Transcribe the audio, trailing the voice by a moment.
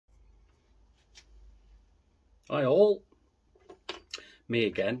Hi all, me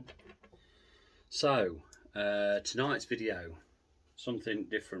again. So tonight's video, something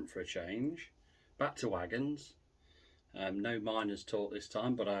different for a change. Back to wagons. No miners talk this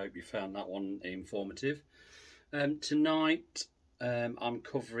time, but I hope you found that one informative. Tonight I'm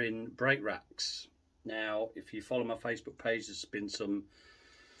covering brake racks. Now if you follow my Facebook page, there's been some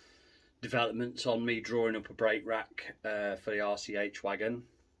developments on me drawing up a brake rack for the RCH wagon.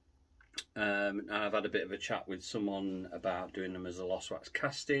 And I've had a bit of a chat with someone about doing them as a lost wax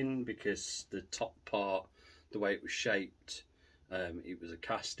casting, because the top part, the way it was shaped, it was a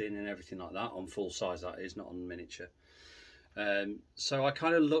casting and everything like that, on full size that is, not on miniature. So I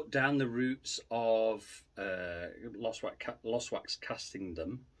kind of looked down the routes of lost wax casting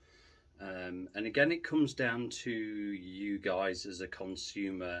them, and again it comes down to you guys as a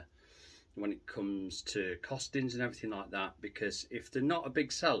consumer when it comes to costings and everything like that, because if they're not a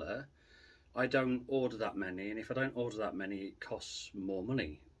big seller, I don't order that many, and if I don't order that many, it costs more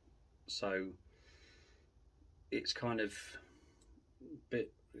money. So it's kind of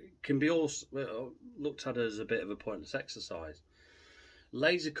it can be also looked at as a bit of a pointless exercise.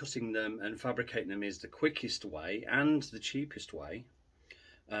 Laser cutting them and fabricating them is the quickest way and the cheapest way,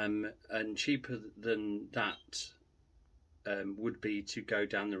 and cheaper than that would be to go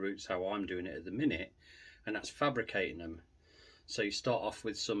down the routes how I'm doing it at the minute, and that's fabricating them. So you start off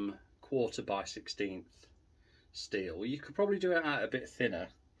with some 1/4 by 1/16 steel. You could probably do it out a bit thinner,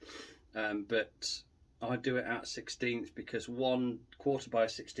 but I do it out 1/16 because 1/4 by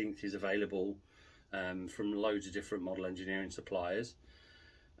 1/16 is available from loads of different model engineering suppliers.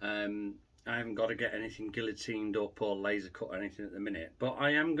 I haven't got to get anything guillotined up or laser cut or anything at the minute, but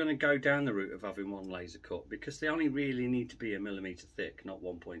I am going to go down the route of having one laser cut, because they only really need to be 1 millimetre thick, not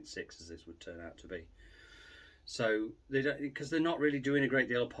 1.6 as this would turn out to be. So they don't, because they're not really doing a great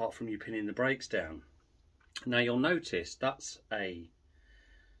deal apart from you pinning the brakes down. Now you'll notice that's the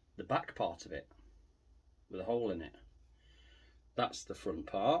back part of it with a hole in it. That's the front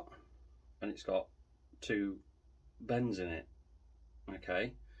part, and it's got 2 bends in it.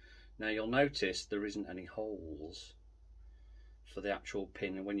 Okay, now you'll notice there isn't any holes for the actual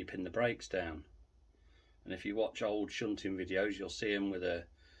pin when you pin the brakes down. And if you watch old shunting videos, you'll see them with a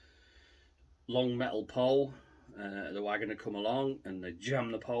long metal pole. The wagon will come along and they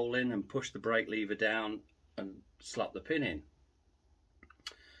jam the pole in and push the brake lever down and slap the pin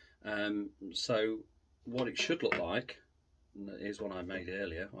in. So what it should look like, here's one I made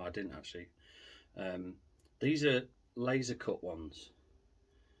earlier. Well, I didn't actually. These are laser cut ones,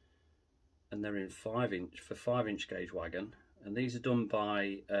 and they're in 5" for 5" gauge wagon, and these are done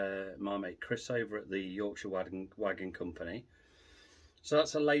by my mate Chris over at the Yorkshire Wagon Company. So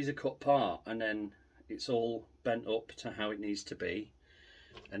that's a laser cut part, and then it's all bent up to how it needs to be.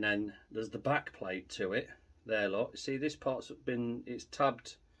 And then there's the back plate to it. There, look, see this part's it's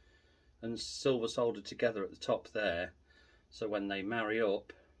tabbed and silver soldered together at the top there. So when they marry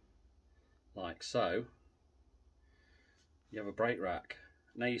up, like so, you have a brake rack.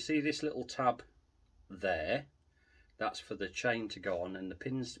 Now you see this little tab there, that's for the chain to go on, and the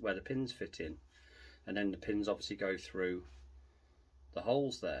pins, where the pins fit in. And then the pins obviously go through the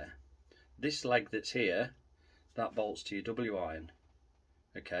holes there. This leg that's here, that bolts to your W iron.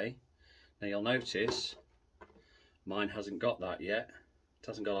 Okay, now you'll notice mine hasn't got that yet. It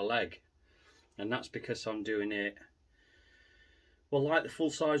hasn't got a leg, and that's because I'm doing it, well, like the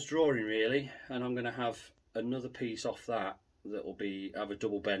full-size drawing really, and I'm going to have another piece off that will have a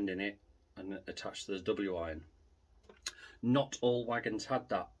double bend in it and attached to the W iron. Not all wagons had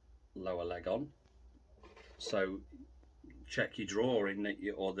that lower leg on, so check your drawing that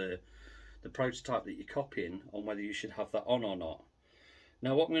or the prototype that you're copying on whether you should have that on or not.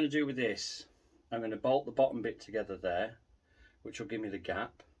 Now what I'm going to do with this, I'm going to bolt the bottom bit together there, which will give me the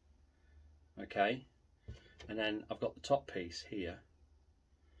gap. Okay, and then I've got the top piece here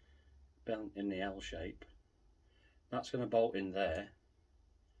bent in the L shape. That's going to bolt in there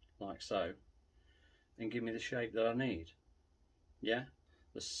like so and give me the shape that I need. Yeah,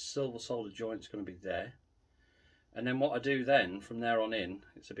 the silver soldered joint's going to be there. And then what I do then from there on in,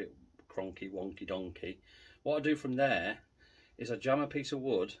 it's a bit cronky, wonky donkey. What I do from there is I jam a piece of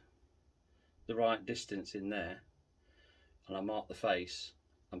wood the right distance in there, and I mark the face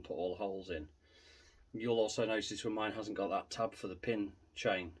and put all the holes in. You'll also notice when mine hasn't got that tab for the pin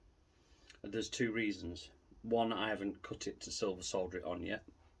chain. And there's 2 reasons. One, I haven't cut it to silver solder it on yet,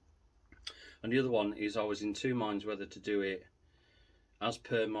 and the other one is I was in 2 minds whether to do it as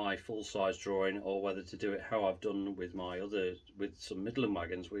per my full-size drawing, or whether to do it how I've done with some Midland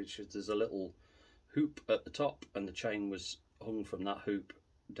wagons, which is there's a little hoop at the top and the chain was hung from that hoop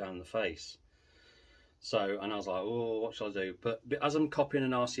down the face. So, and I was like, oh, what shall I do? But as I'm copying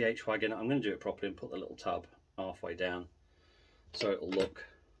an RCH wagon, I'm going to do it properly and put the little tab halfway down, so it'll look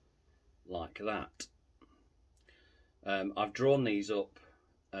like that. I've drawn these up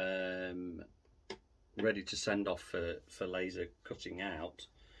ready to send off for laser cutting out.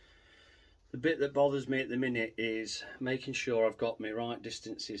 The bit that bothers me at the minute is making sure I've got my right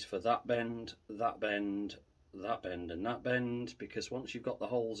distances for that bend, that bend, that bend and that bend, because once you've got the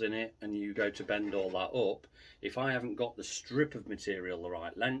holes in it and you go to bend all that up, if I haven't got the strip of material the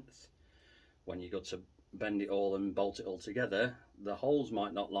right length, when you go to bend it all and bolt it all together, the holes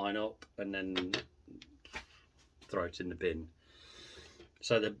might not line up and then throw it in the bin.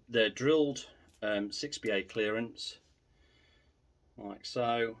 So they're drilled 6BA clearance, like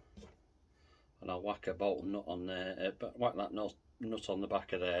so, and I'll whack a bolt and nut on there, but whack that nut on the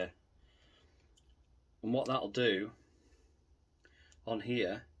back of there. And what that'll do on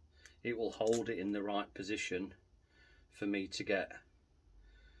here, it will hold it in the right position for me to get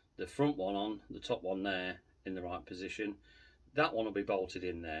the front one on, the top one there, in the right position. That one will be bolted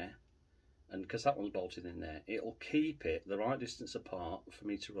in there, and because that one's bolted in there, it'll keep it the right distance apart for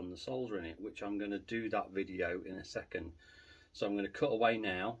me to run the solder in it, which I'm going to do that video in a second. So I'm going to cut away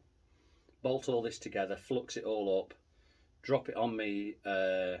now, bolt all this together, flux it all up, drop it on me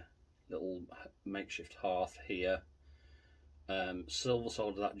little makeshift hearth here, silver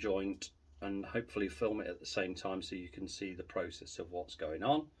solder that joint, and hopefully film it at the same time so you can see the process of what's going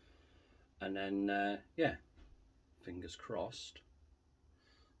on. And then yeah, fingers crossed,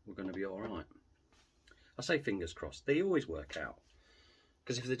 we're going to be all right. I say fingers crossed, they always work out,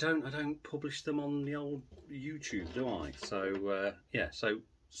 because if they don't, I don't publish them on the old YouTube, do I? So yeah, so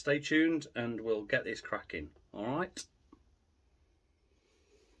stay tuned and we'll get this cracking. All right.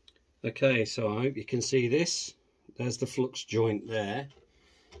 Okay, so I hope you can see this. There's the flux joint there,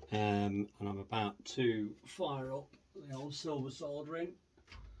 and I'm about to fire up the old silver soldering.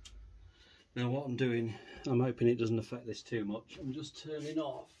 Now what I'm doing, I'm hoping it doesn't affect this too much, I'm just turning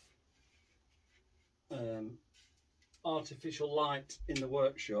off artificial light in the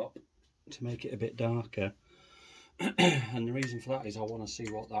workshop to make it a bit darker. And the reason for that is I want to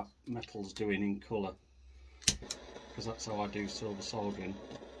see what that metal's doing in colour, because that's how I do silver soldering.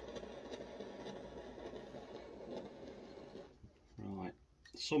 Right,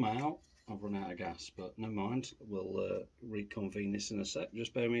 somehow I've run out of gas, but never mind, we'll reconvene this in a sec.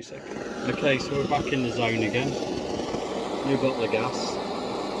 Just bear me a second. Okay, so we're back in the zone again. New bottle of gas.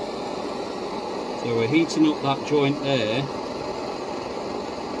 So we're heating up that joint there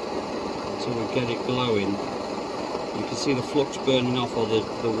until we get it glowing. You can see the flux burning off, or the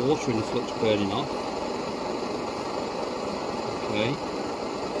water in the flux burning off. Okay.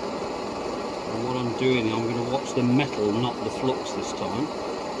 And what I'm doing, I'm going to watch the metal, not the flux this time.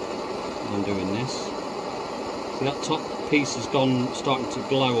 I'm doing this. See, that top piece has gone, starting to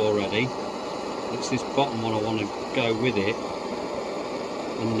glow already. It's this bottom one I want to go with it,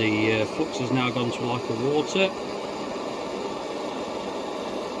 and the flux has now gone to like a water.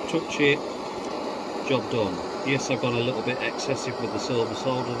 Touch it, job done. Yes, I've gone a little bit excessive with the silver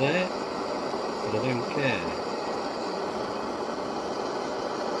solder there, but I don't care.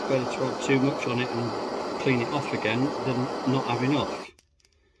 It's better to have too much on it and clean it off again than not have enough.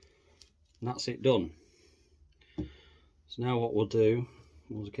 And that's it done. So now what we'll do,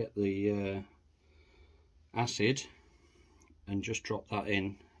 we'll get the acid and just drop that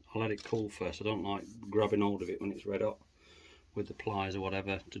in. I'll let it cool first. I don't like grabbing hold of it when it's red hot with the pliers or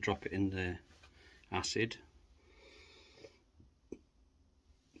whatever to drop it in the acid.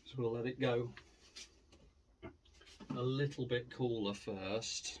 So we'll let it go a little bit cooler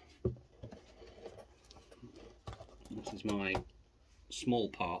first. This is my small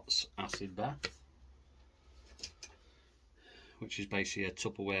parts acid bath, which is basically a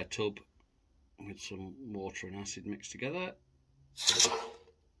Tupperware tub with some water and acid mixed together.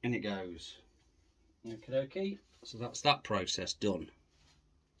 In it goes. Okie dokie. So that's that process done.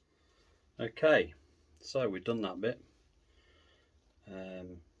 Okay, so we've done that bit.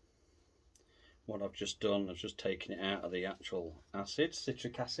 What I've just done, I've just taken it out of the actual acid,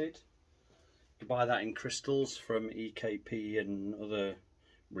 citric acid. You can buy that in crystals from EKP and other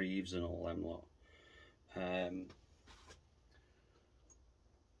Reeves and all them lot.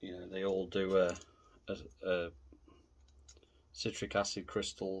 You know, they all do a citric acid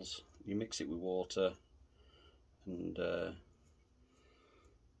crystals. You mix it with water, and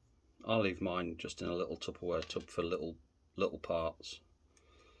I leave mine just in a little Tupperware tub for little parts,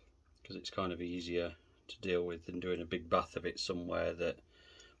 because it's kind of easier to deal with than doing a big bath of it somewhere that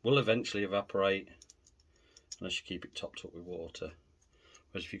will eventually evaporate unless you keep it topped up with water.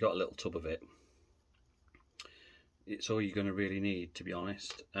 Whereas if you've got a little tub of it, it's all you're going to really need, to be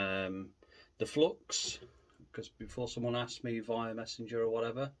honest. The flux, because before someone asked me via Messenger or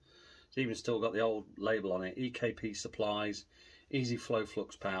whatever, it's even still got the old label on it, EKP Supplies, Easy Flow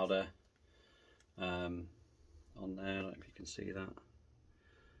Flux Powder, on there, I don't know if you can see that,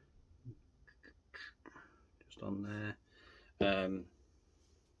 just on there.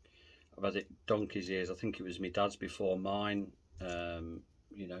 I've had it donkey's years. I think it was my dad's before mine,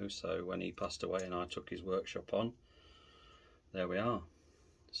 you know, so when he passed away and I took his workshop on, there we are.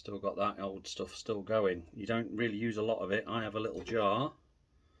 Still got that old stuff still going. You don't really use a lot of it. I have a little jar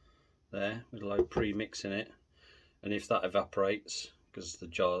there with a load of pre-mix in it, and if that evaporates, because the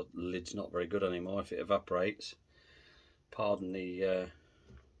jar lid's not very good anymore, if it evaporates, pardon the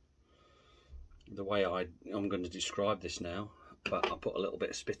way I'm going to describe this now, but I put a little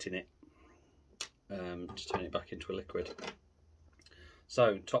bit of spit in it to turn it back into a liquid.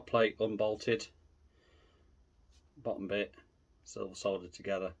 So top plate unbolted, bottom bit silver soldered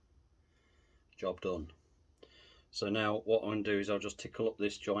together, job done. So now what I'm going to do is I'll just tickle up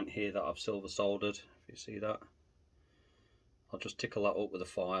this joint here that I've silver soldered, if you see that. I'll just tickle that up with a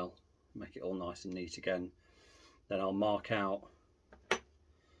file, make it all nice and neat again. Then I'll mark out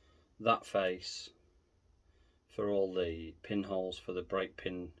that face for all the pinholes for the brake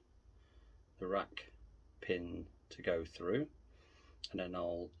pin, the rack pin to go through, and then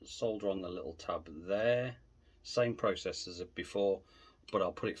I'll solder on the little tab there. Same process as before, but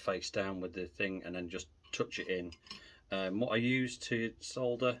I'll put it face down with the thing and then just touch it in. What I use to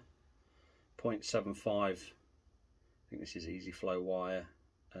solder, 0.75, I think this is easy flow wire.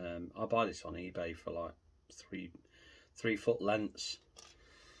 I buy this on eBay for like three foot lengths.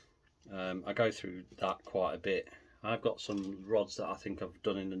 I go through that quite a bit. I've got some rods that I think I've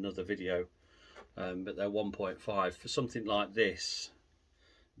done in another video, but they're 1.5. For something like this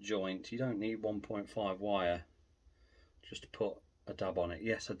joint, you don't need 1.5 wire just to put a dab on it.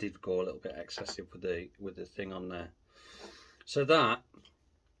 Yes, I did go a little bit excessive with the thing on there. So that,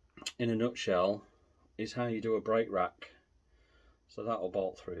 in a nutshell, is how you do a brake rack. So that will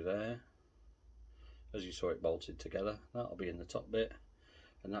bolt through there, as you saw it bolted together. That'll be in the top bit,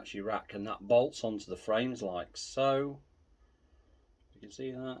 and that's your rack, and that bolts onto the frames like so. You can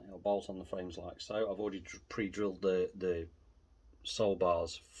see that it'll bolt on the frames like so. I've already pre-drilled the sole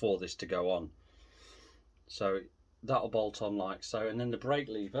bars for this to go on, so that'll bolt on like so. And then the brake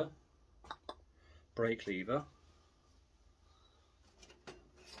lever,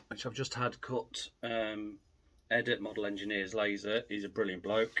 which I've just had cut. Ed at Model Engineers Laser, he's a brilliant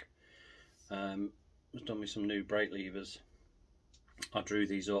bloke. He's done me some new brake levers. I drew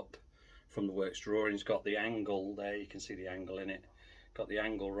these up from the works drawings, got the angle there, you can see the angle in it, got the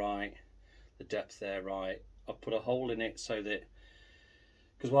angle right, the depth there right. I've put a hole in it so that,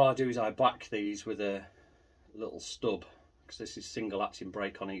 because what I do is I back these with a little stub, because this is single acting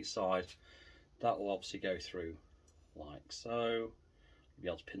brake on each side. That will obviously go through like so. You'll be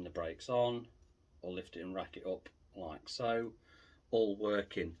able to pin the brakes on or lift it and rack it up like so, all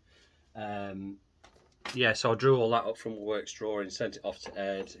working. Yeah, so I drew all that up from a works drawing, sent it off to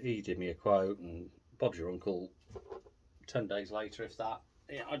Ed. He did me a quote, and Bob's your uncle. 10 days later, if that.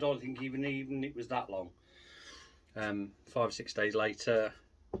 Yeah, I don't think even it was that long. 5 or 6 days later,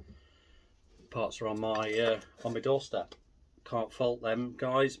 parts are on my doorstep. Can't fault them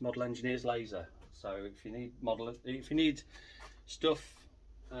guys. Model Engineers Laser. So if you need stuff,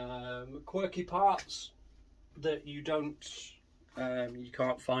 quirky parts that you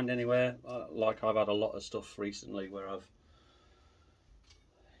can't find anywhere, like I've had a lot of stuff recently where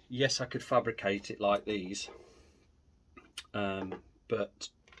yes, I could fabricate it like these, but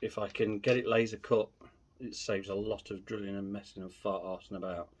if I can get it laser cut, it saves a lot of drilling and messing and fart arsing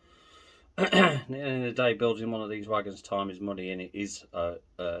about. At the end of the day, building one of these wagons, time is money, and it is a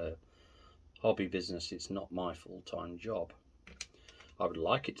hobby business. It's not my full-time job. I would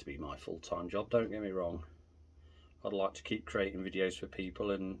like it to be my full-time job, don't get me wrong. I'd like to keep creating videos for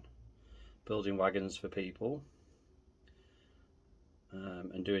people and building wagons for people,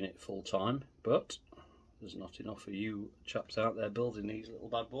 and doing it full-time, but there's not enough of you chaps out there building these little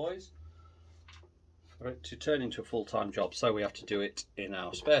bad boys for it to turn into a full-time job, so we have to do it in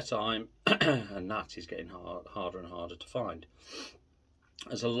our spare time, and that is getting harder and harder to find.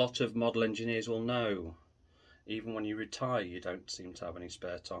 As a lot of model engineers will know, even when you retire, you don't seem to have any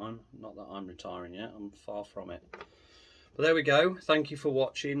spare time. Not that I'm retiring yet, I'm far from it. But there we go. Thank you for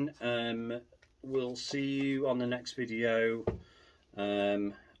watching. We'll see you on the next video.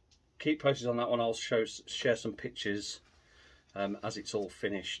 Keep posted on that one. I'll share some pictures as it's all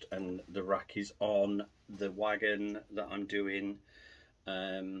finished and the rack is on the wagon that I'm doing,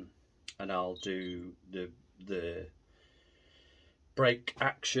 and I'll do the brake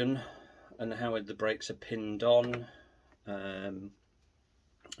action and how the brakes are pinned on. And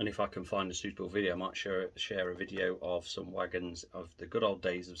if I can find a suitable video, I might share a video of some wagons of the good old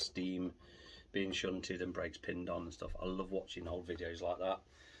days of steam being shunted and brakes pinned on and stuff. I love watching old videos like that.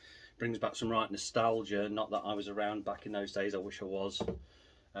 Brings back some right nostalgia. Not that I was around back in those days, I wish I was.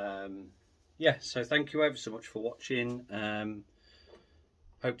 Yeah, so thank you ever so much for watching.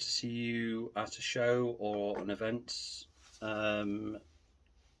 Hope to see you at a show or an event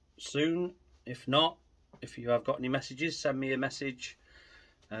soon. If not, if you have got any messages, send me a message,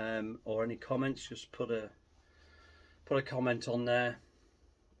 or any comments. Just put a comment on there.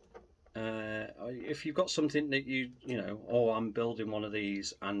 If you've got something that you know, oh, I'm building one of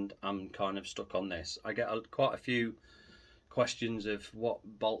these and I'm kind of stuck on this. I get quite a few questions of what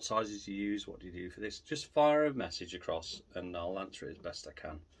bolt sizes you use, what do you do for this. Just fire a message across and I'll answer it as best I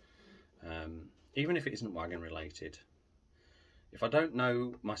can, even if it isn't wagon related. If I don't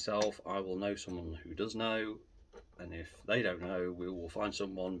know myself, I will know someone who does know, and if they don't know, we will find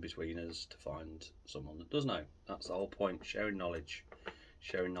someone between us to find someone that does know. That's the whole point, sharing knowledge.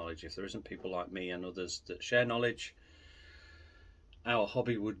 Sharing knowledge. If there isn't people like me and others that share knowledge, our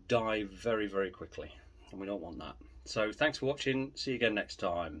hobby would die very, very quickly, and we don't want that. So thanks for watching. See you again next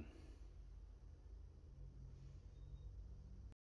time.